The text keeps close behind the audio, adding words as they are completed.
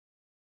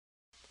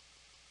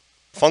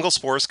Fungal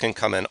spores can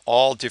come in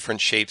all different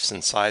shapes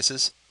and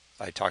sizes.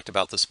 I talked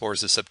about the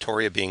spores of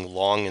Septoria being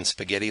long and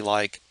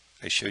spaghetti-like.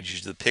 I showed you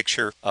the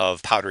picture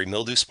of powdery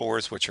mildew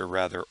spores, which are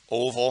rather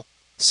oval.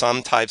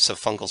 Some types of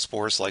fungal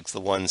spores, like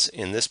the ones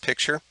in this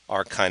picture,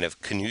 are kind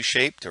of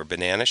canoe-shaped or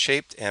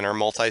banana-shaped and are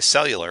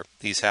multicellular.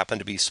 These happen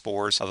to be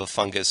spores of a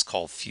fungus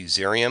called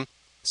Fusarium.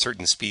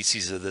 Certain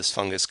species of this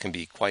fungus can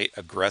be quite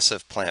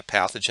aggressive plant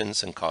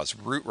pathogens and cause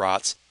root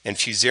rots. And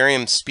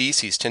Fusarium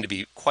species tend to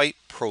be quite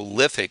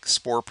prolific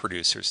spore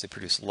producers. They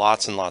produce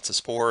lots and lots of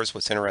spores.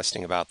 What's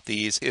interesting about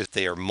these is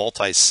they are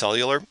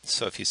multicellular.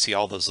 So if you see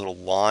all those little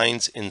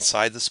lines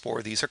inside the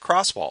spore, these are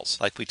cross walls,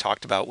 like we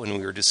talked about when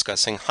we were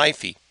discussing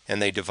hyphae.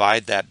 And they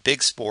divide that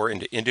big spore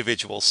into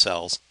individual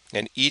cells,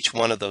 and each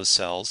one of those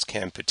cells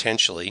can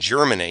potentially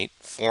germinate,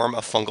 form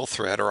a fungal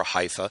thread or a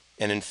hypha,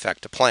 and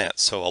infect a plant.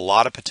 So a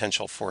lot of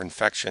potential for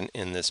infection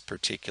in this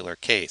particular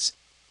case.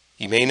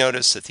 You may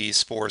notice that these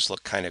spores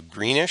look kind of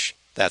greenish.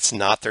 That's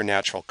not their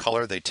natural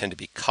color. They tend to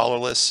be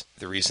colorless.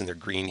 The reason they're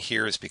green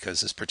here is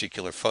because this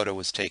particular photo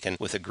was taken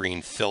with a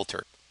green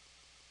filter.